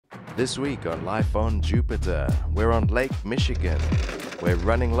This week on Life on Jupiter, we're on Lake Michigan. We're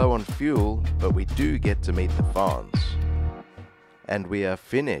running low on fuel, but we do get to meet the Fonz. And we are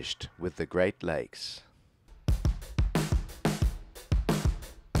finished with the Great Lakes.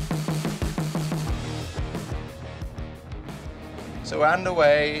 So we're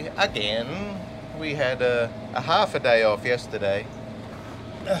underway again. We had a half a day off yesterday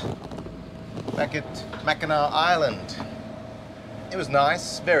back at Mackinac Island. It was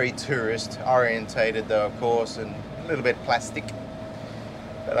nice, very tourist orientated though, of course, and a little bit plastic.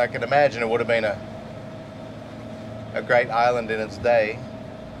 But I can imagine it would have been a great island in its day.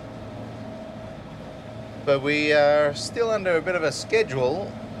 But we are still under a bit of a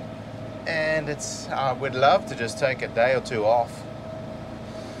schedule, and we'd love to just take a day or two off.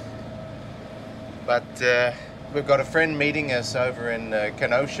 But we've got a friend meeting us over in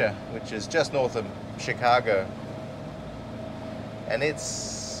Kenosha, which is just north of Chicago. And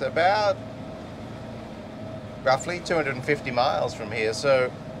it's about roughly 250 miles from here.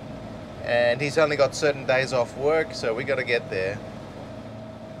 And he's only got certain days off work, so we got to get there.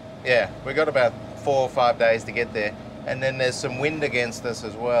 Yeah, we got about 4 or 5 days to get there. And then there's some wind against us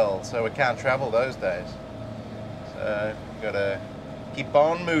as well, so we can't travel those days. So we've got to keep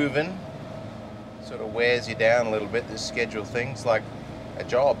on moving. Sort of wears you down a little bit, this schedule thing's like a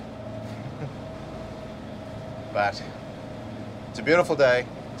job. But it's a beautiful day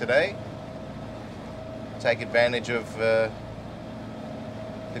today. Take advantage of the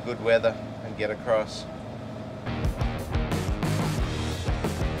good weather and get across.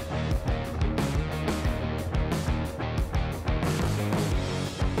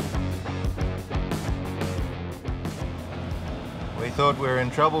 We thought we were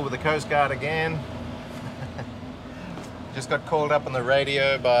in trouble with the Coast Guard again. Just got called up on the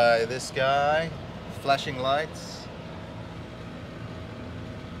radio by this guy, flashing lights.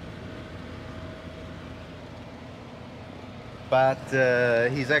 But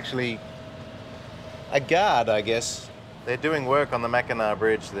he's actually a guard, I guess. They're doing work on the Mackinac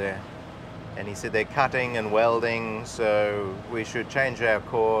Bridge there. And he said they're cutting and welding, so we should change our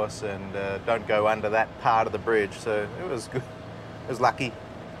course and don't go under that part of the bridge. So it was good. It was lucky.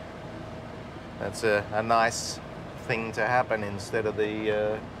 That's a nice thing to happen instead of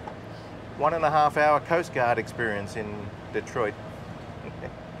the 1.5 hour Coast Guard experience in Detroit.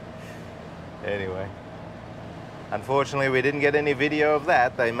 Anyway, unfortunately we didn't get any video of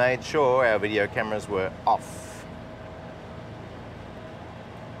that. They made sure our video cameras were off.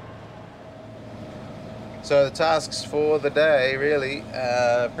 So the tasks for the day, really,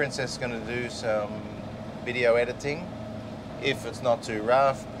 Princess is going to do some video editing, if it's not too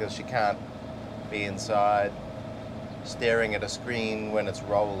rough, because she can't be inside staring at a screen when it's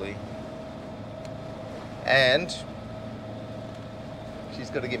rolly. And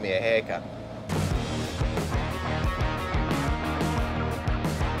she's got to give me a haircut.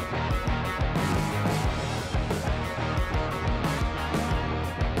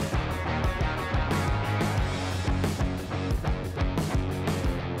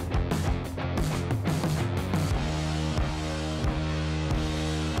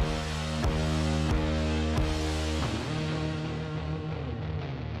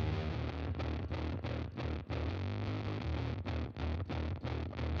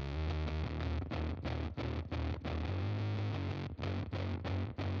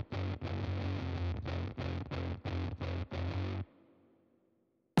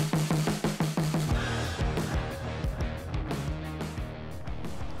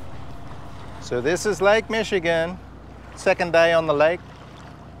 So this is Lake Michigan, second day on the lake,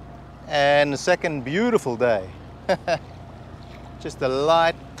 and the second beautiful day. Just a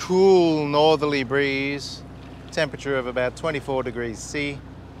light, cool northerly breeze, temperature of about 24 degrees C.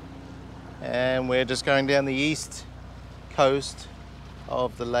 And we're just going down the east coast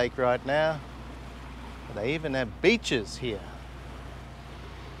of the lake right now. They even have beaches here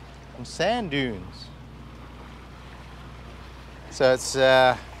and sand dunes. So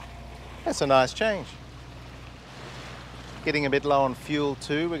that's a nice change. Getting a bit low on fuel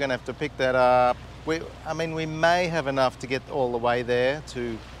too. We're going to have to pick that up. I mean, we may have enough to get all the way there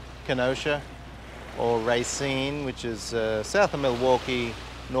to Kenosha or Racine, which is south of Milwaukee,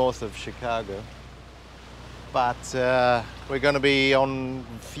 north of Chicago. But we're going to be on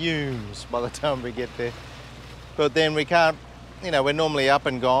fumes by the time we get there. But then we can't, you know, we're normally up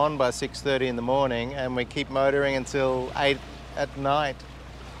and gone by 6:30 in the morning, and we keep motoring until 8 at night.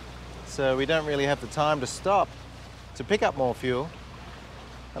 So we don't really have the time to stop to pick up more fuel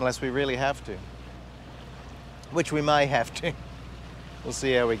unless we really have to, which we may have to. We'll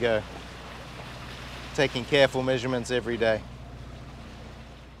see how we go. Taking careful measurements every day.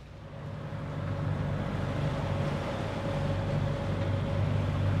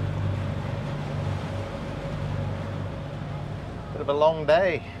 Bit of a long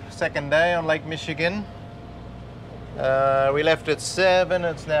day. Second day on Lake Michigan. We left at 7,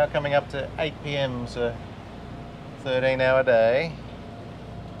 it's now coming up to 8 p.m, so 13-hour day.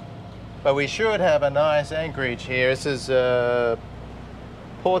 But we should have a nice anchorage here. This is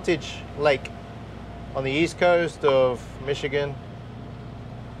Portage Lake on the east coast of Michigan.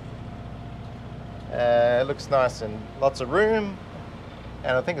 It looks nice and lots of room,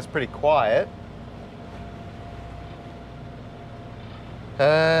 and I think it's pretty quiet.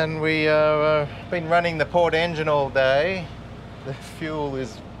 And we have been running the port engine all day. The fuel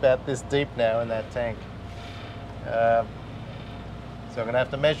is about this deep now in that tank. So I'm going to have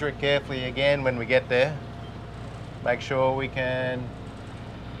to measure it carefully again when we get there. Make sure we can...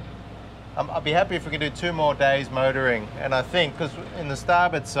 I'll be happy if we can do 2 more days motoring. And I think, because in the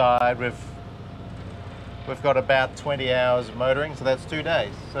starboard side, we've got about 20 hours of motoring, so that's 2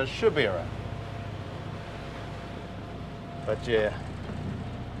 days. So it should be all right. But yeah,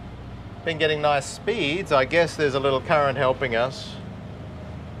 been getting nice speeds. I guess there's a little current helping us.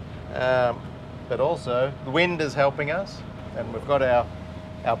 But also, the wind is helping us. And we've got our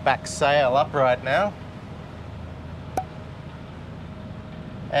back sail up right now.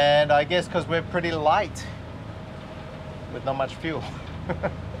 And I guess because we're pretty light with not much fuel.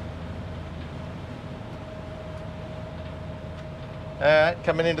 Alright,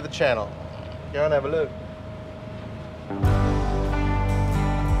 coming into the channel. Go and have a look.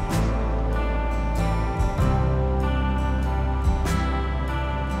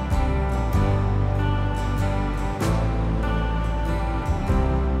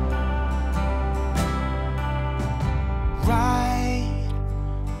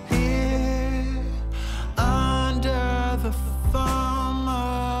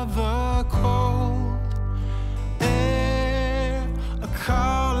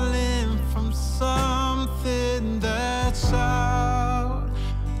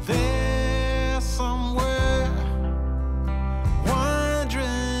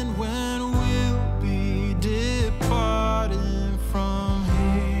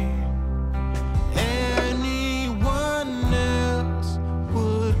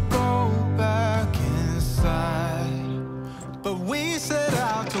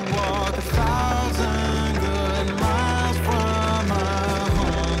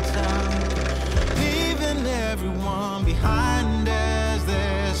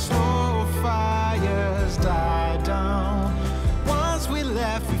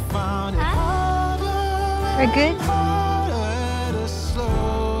 We're good?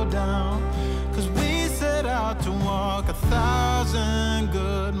 Cause we set out to walk 1,000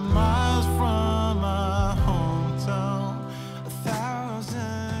 good miles from our hometown.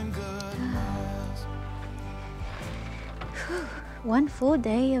 1,000 good miles. One full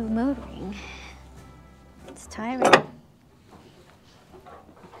day of motoring. It's tiring.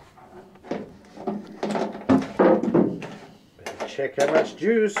 Check how much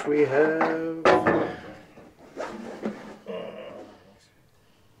juice we have.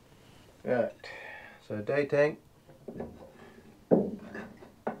 Right, so day tank.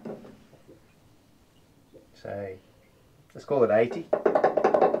 Say, let's call it 80. It's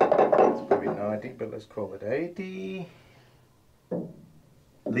probably 90, but let's call it 80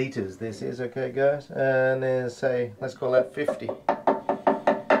 litres. This is okay, guys. And then say, let's call that 50.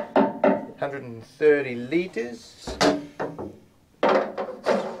 130 litres.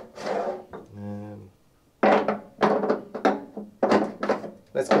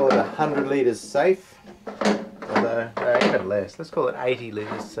 Let's call it 100 litres safe, although no, even less. Let's call it 80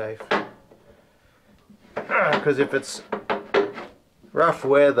 litres safe. Because if it's rough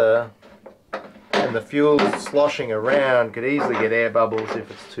weather and the fuel's sloshing around, could easily get air bubbles if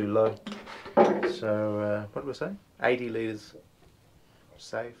it's too low. So what do we say? 80 litres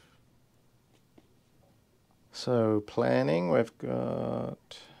safe. So planning, we've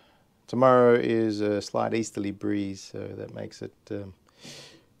got... Tomorrow is a slight easterly breeze, so that makes it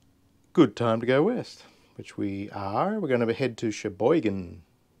good time to go west, which we are. We're going to head to Sheboygan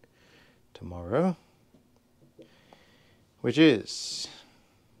tomorrow, which is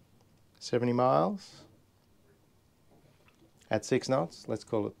 70 miles at 6 knots. Let's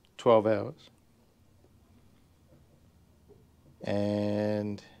call it 12 hours.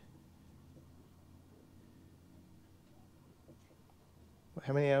 And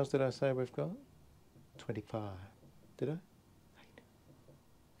how many hours did I say we've got? 25. Did I?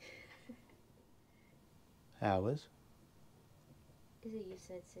 Hours. Is it you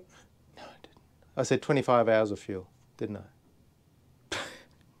said 6? No, I didn't. I said 25 hours of fuel, didn't I?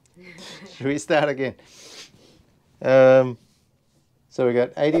 Should we start again? So we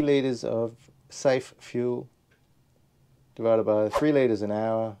got 80 litres of safe fuel divided by 3 litres an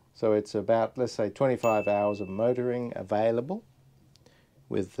hour. So it's about, let's say, 25 hours of motoring available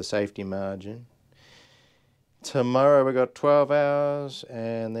with the safety margin. Tomorrow we got 12 hours,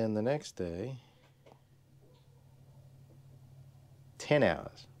 and then the next day 10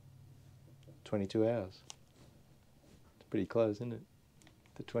 hours, 22 hours. It's pretty close, isn't it,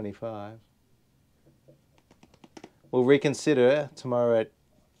 to 25. We'll reconsider tomorrow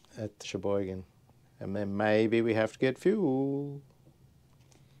at Sheboygan, and then maybe we have to get fuel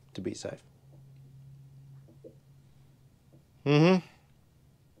to be safe. Done.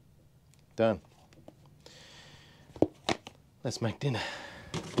 Let's make dinner.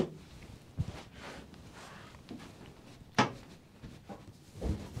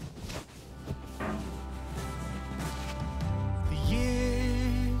 The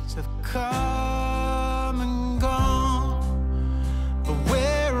years have come and gone, but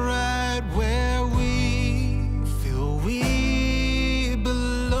we're right where we feel we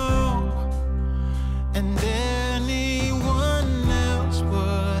belong. And anyone else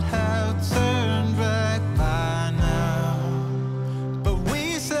would have turned back by now. But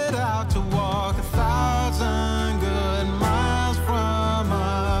we set out to walk 1,000 good miles from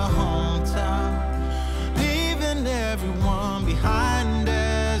our hometown, leaving everyone behind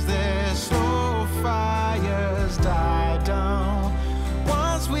as their slow fires died down.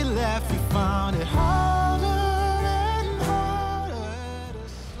 Once we left, we found it harder and harder to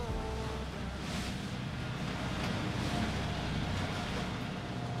slow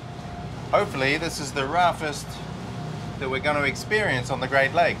down. Hopefully this is the roughest that we're going to experience on the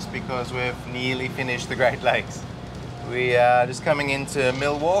Great Lakes, because we've nearly finished the Great Lakes. We are just coming into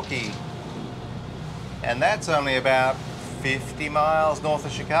Milwaukee, and that's only about 50 miles north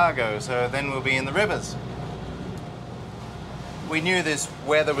of Chicago, so then we'll be in the rivers. We knew this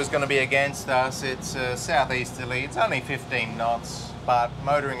weather was going to be against us. It's southeasterly, it's only 15 knots, but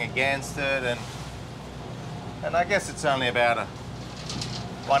motoring against it, and I guess it's only about a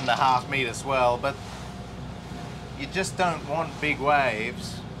 1.5 meter swell, but you just don't want big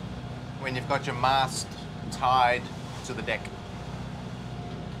waves when you've got your mast tied to the deck.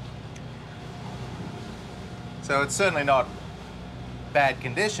 So it's certainly not bad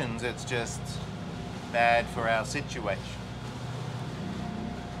conditions, it's just bad for our situation.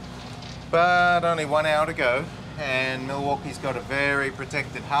 But only 1 hour to go, and Milwaukee's got a very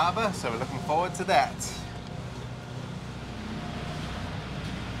protected harbour, so we're looking forward to that.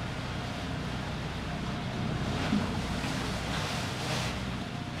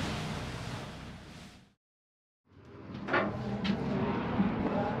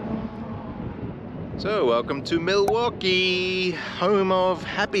 So, welcome to Milwaukee, home of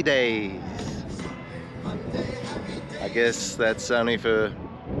happy days. I guess that's only for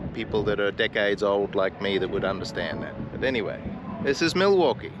people that are decades old like me that would understand that. But anyway, this is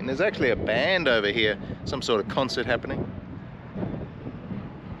Milwaukee, and there's actually a band over here, some sort of concert happening.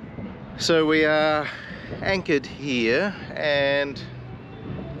 So we are anchored here, and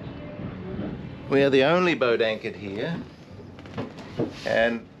we are the only boat anchored here,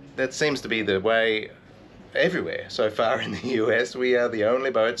 and that seems to be the way everywhere so far in the US. We are the only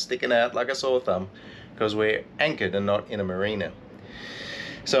boat sticking out like a sore thumb because we're anchored and not in a marina.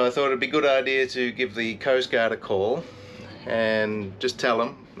 So I thought it'd be a good idea to give the Coast Guard a call and just tell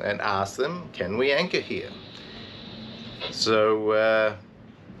them and ask them, can we anchor here? So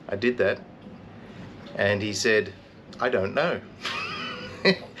I did that, and he said, I don't know.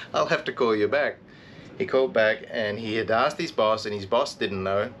 I'll have to call you back. He called back, and he had asked his boss, and his boss didn't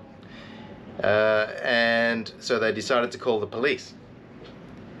know. And so they decided to call the police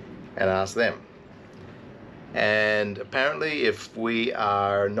and ask them. And apparently, if we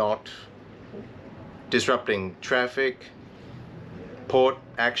are not disrupting traffic, port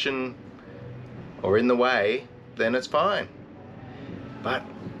action, or in the way, then it's fine. But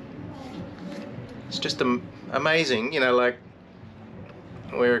it's just amazing, you know, like,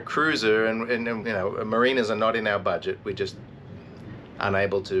 we're a cruiser, and you know, marinas are not in our budget. We're just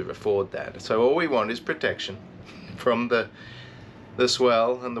unable to afford that. So all we want is protection from the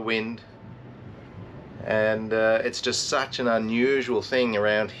swell and the wind. And it's just such an unusual thing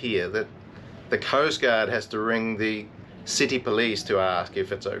around here that the Coast Guard has to ring the city police to ask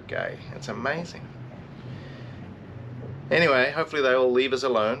if it's okay. It's amazing. Anyway, hopefully they will leave us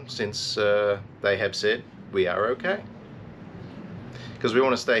alone, since they have said we are okay. Because we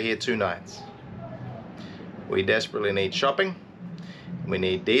want to stay here 2 nights. We desperately need shopping, we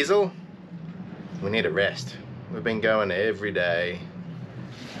need diesel, we need a rest. We've been going every day,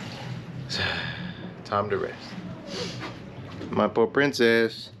 so time to rest. My poor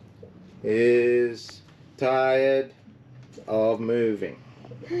princess is tired of moving.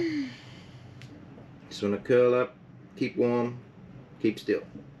 Just want to curl up, keep warm, keep still.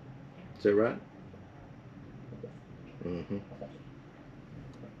 Is that right? Mm-hmm.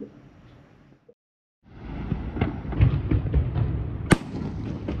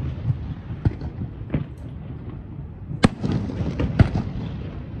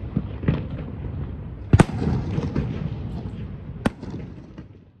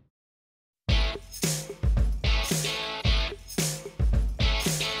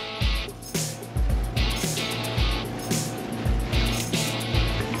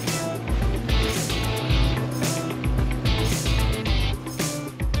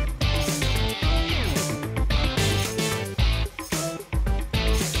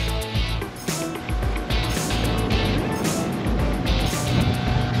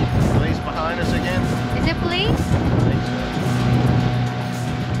 Is it police?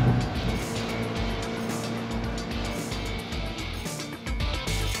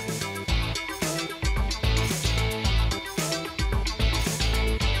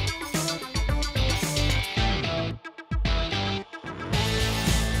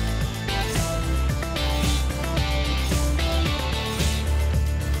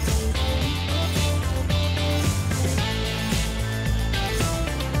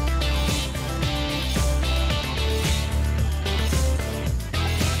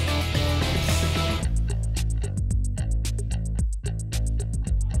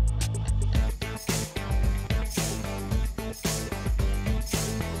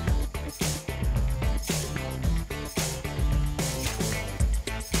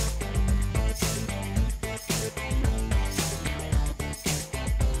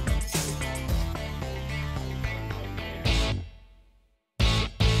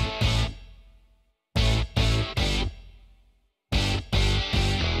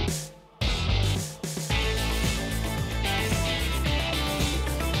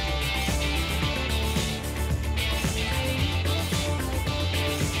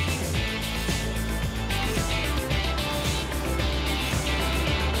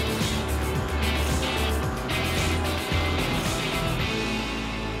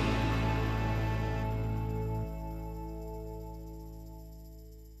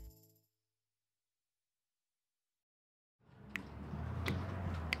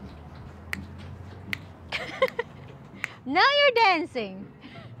 Now you're dancing.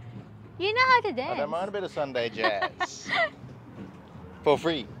 You know how to dance. I don't mind a bit of Sunday jazz. For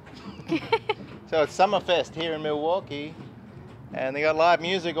free. So it's Summerfest here in Milwaukee, and they got live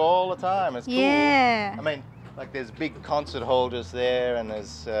music all the time. It's cool. Yeah. I mean, like there's big concert holders there, and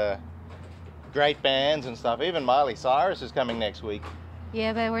there's great bands and stuff. Even Miley Cyrus is coming next week.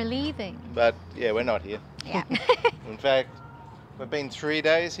 Yeah, but we're leaving. But yeah, we're not here. Yeah. In fact, we've been 3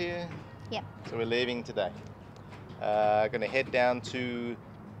 days here. Yep. So we're leaving today. Gonna head down to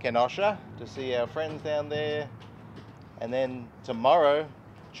Kenosha to see our friends down there, and then tomorrow,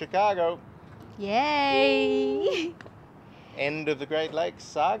 Chicago. Yay! End of the Great Lakes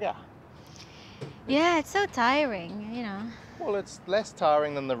saga. Yeah, it's so tiring, you know. Well, it's less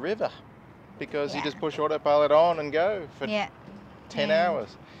tiring than the river because you Yeah. just push autopilot on and go for Yeah. 10 Yeah.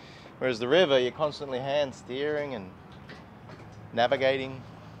 hours. Whereas the river, you're constantly hand steering and navigating,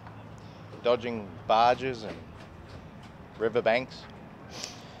 dodging barges and river banks.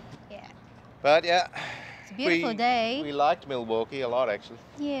 Yeah. But yeah, It's a beautiful day. We liked Milwaukee a lot actually,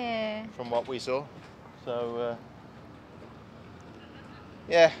 Yeah. from what we saw. So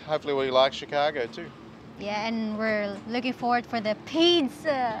yeah, hopefully we like Chicago too. Yeah, and we're looking forward for the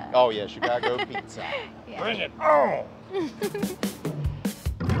pizza. Oh yeah, Chicago pizza. Yeah. Bring it on!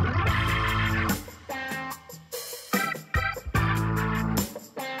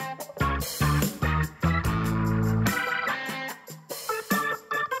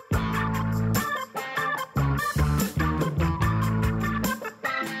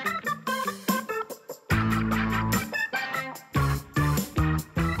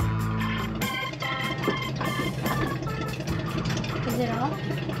 Is it off?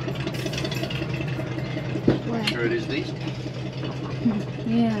 Where? Sure it is these.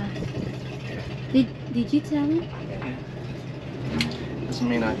 Yeah. Did you tell me? Doesn't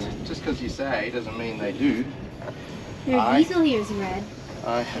mean just because you say doesn't mean they do. Your diesel here is red.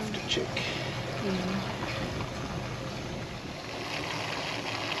 I have to check.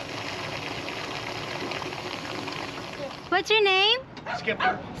 What's your name?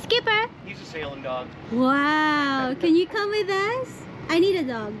 Skipper. Skipper. He's a sailing dog. Wow. Can you come with us? I need a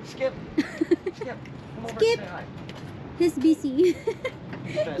dog. Skip. Skip. Come over Skip. and say hi. He's busy.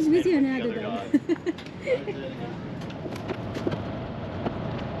 He's busy on The another other dog.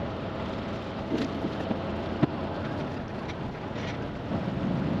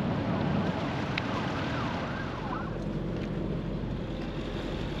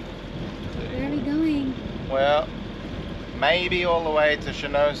 Well, maybe all the way to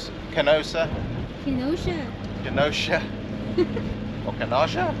Kenosha. Kenosha. Kenosha. Or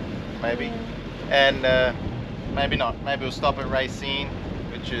Kenosha, maybe. And maybe not. Maybe we'll stop at Racine,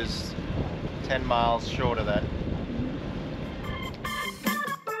 which is 10 miles short of that.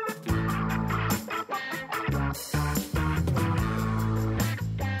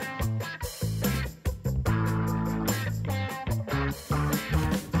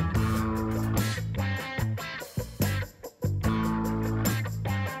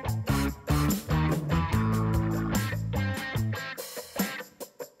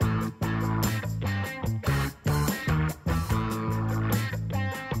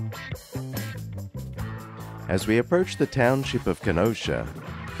 As we approached the township of Kenosha,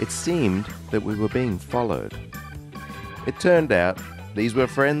 it seemed that we were being followed. It turned out these were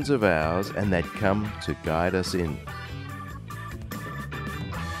friends of ours and they'd come to guide us in.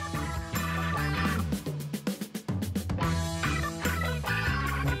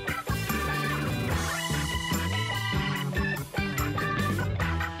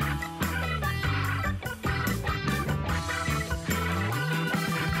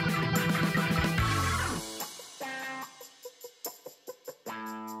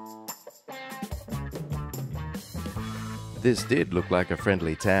 This did look like a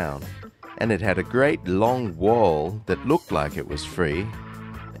friendly town, and it had a great long wall that looked like it was free,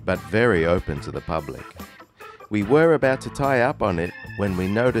 but very open to the public. We were about to tie up on it when we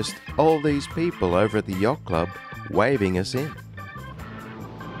noticed all these people over at the yacht club waving us in.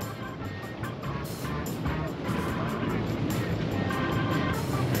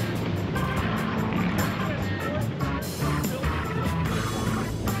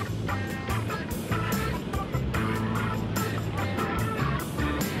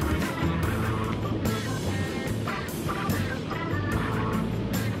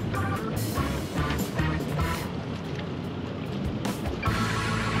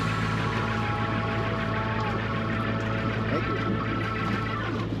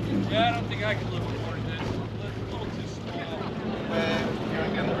 Yeah, I don't think I can live aboard this. It's a little too small.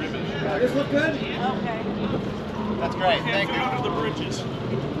 This look good? Okay. That's great, thank you. Under the bridges.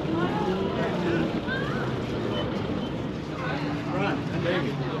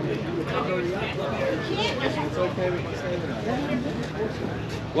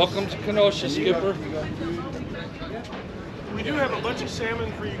 Welcome to Kenosha, Skipper. We do have a bunch of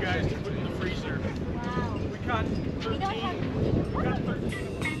salmon for you guys to put in the freezer. Wow. We caught 13. We caught 13.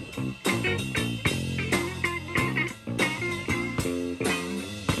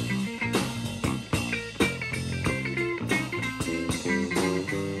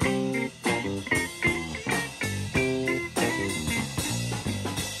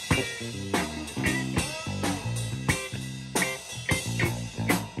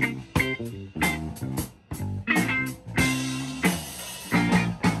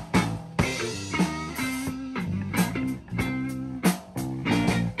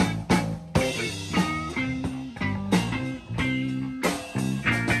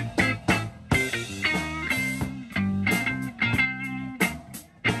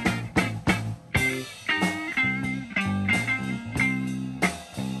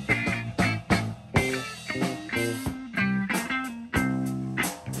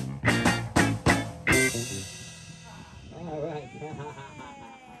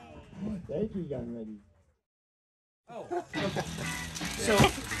 Thank you, young lady. Oh, okay. So,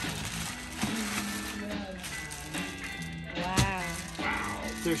 Wow.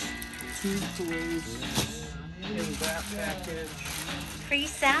 there's 2 fillets in that package. Free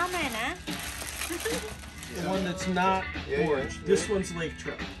salmon, huh? The one that's not orange. This one's lake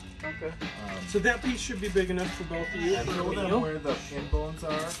trout. Okay. So that piece should be big enough for both of you And for a show them meal. where the pin bones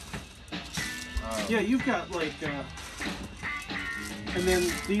are. Yeah, you've got like, and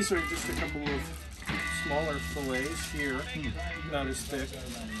then these are just a couple of smaller fillets here, not as thick,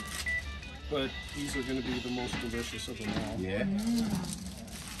 but these are going to be the most delicious of them all. Yeah.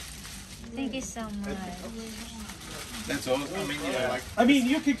 Thank you so much. That's all. I mean, yeah, like I mean,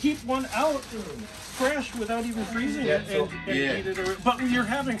 you could keep one out fresh without even freezing it and yeah. eat it. But you're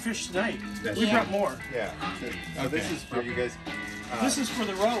having fish tonight. We brought more. yeah. Oh, this is for you guys. This is for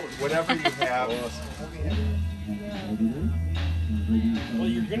the road. Whatever you have. Well,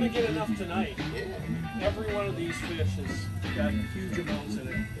 you're going to get enough tonight. Every one of these fish has got huge amounts in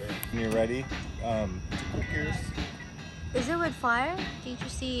it. When you're ready to cook yours. Is it with fire? Did you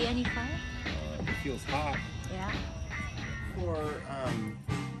see any fire? It feels hot. Yeah. For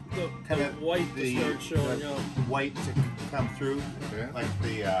The kind of white to start showing up. white to come through, like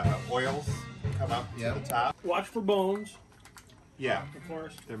the oils come up to the top. Watch for bones. Yeah, of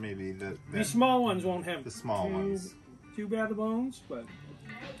course. there may be the These small ones won't have the small ones. too bad the bones, but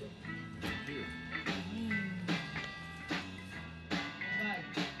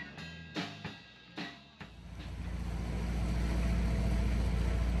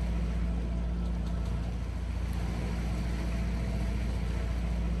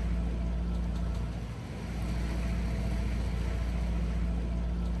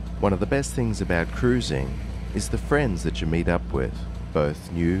One of the best things about cruising is the friends that you meet up with,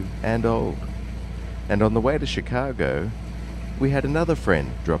 both new and old. And on the way to Chicago, we had another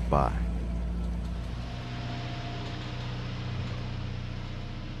friend drop by.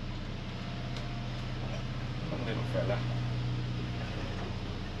 Little fella.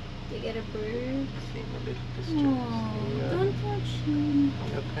 Did you get a bruise? Seem a bit Oh, disturbed. don't touch him.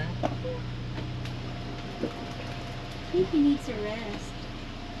 Okay. I think he needs a rest.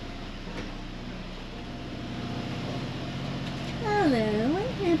 Hello, what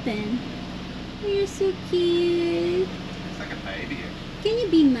happened? Oh, you're so cute. It's like a baby. Can you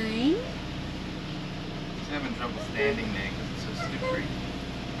be mine? He's having trouble standing there because it's so slippery.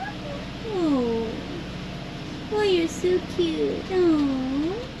 Oh. Oh, you're so cute.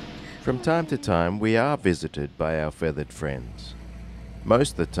 Oh. From time to time, we are visited by our feathered friends.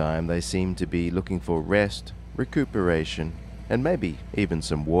 Most of the time, they seem to be looking for rest, recuperation, and maybe even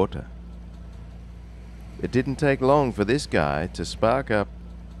some water. It didn't take long for this guy to spark up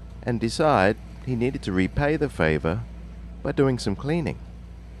and decide he needed to repay the favor by doing some cleaning.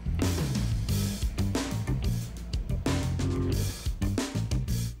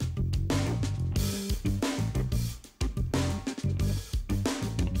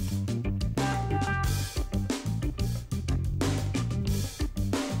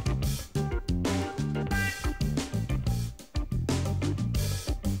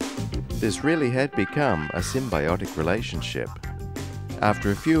 This really had become a symbiotic relationship.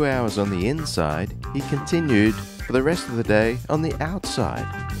 After a few hours on the inside, he continued for the rest of the day on the outside.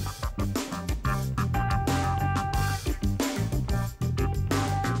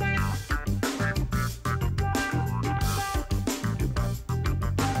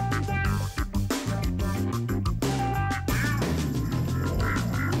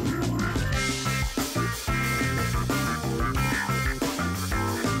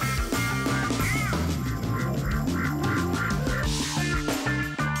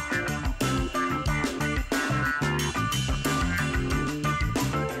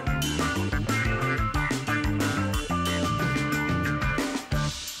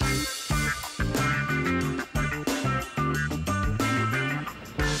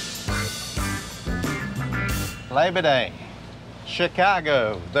 Labor Day,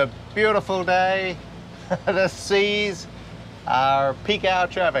 Chicago, the beautiful day. The seas are peak hour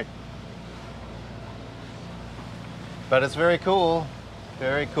traffic. But it's very cool,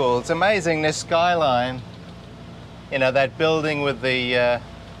 very cool. It's amazing, this skyline, you know, that building with the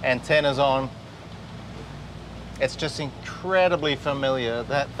antennas on. It's just incredibly familiar,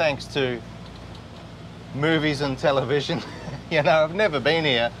 that thanks to movies and television. You know, I've never been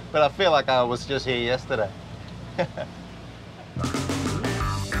here, but I feel like I was just here yesterday.